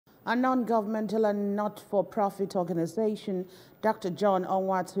A non-governmental and not-for-profit organization, Dr. John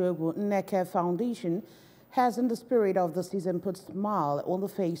Onwuatuegwu Nneke Foundation, has, in the spirit of the season, put a smile on the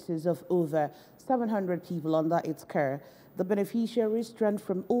faces of over 700 people under its care. The beneficiaries, strength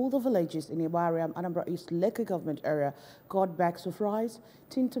from all the villages in Igbariam, Anambra East local government area, got bags of rice,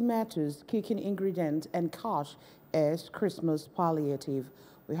 tin tomatoes, cooking ingredients, and cash as Christmas palliative.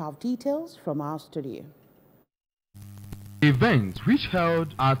 We have details from our studio. The event, which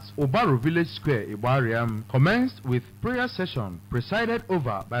held at Obaro Village Square, Igbariam, commenced with prayer session presided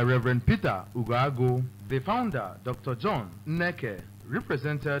over by Reverend Peter Ugoago. The founder, Dr. John Nneke,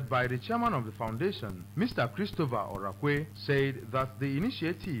 represented by the chairman of the foundation, Mr. Christopher Orakwe, said that the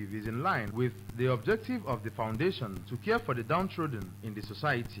initiative is in line with the objective of the foundation to care for the downtrodden in the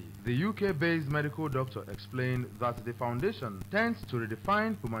society. The UK-based medical doctor explained that the foundation tends to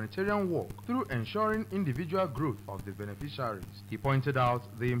redefine humanitarian work through ensuring individual growth of the beneficiaries. He pointed out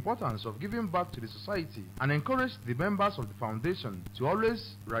the importance of giving back to the society and encouraged the members of the foundation to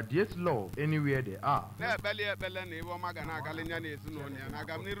always radiate love anywhere they are.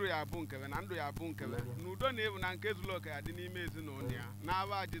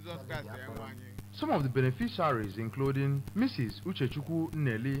 Some of the beneficiaries, including Mrs. Uchechukwu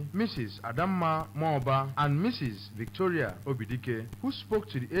Nneli, Mrs. Adamma Moba, and Mrs. Victoria Obidike, who spoke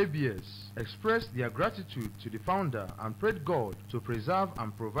to the ABS, expressed their gratitude to the founder and prayed God to preserve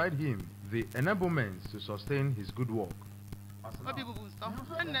and provide him the enablement to sustain his good work.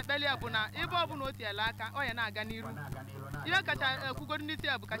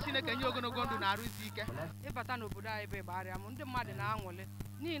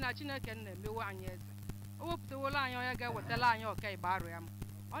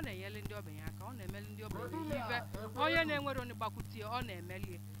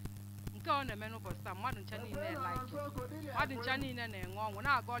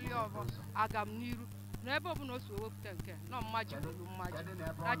 Never no so no magic, no magic.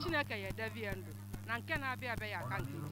 Na Chineke ye devi endo. Na nke na abia abia ya kanke.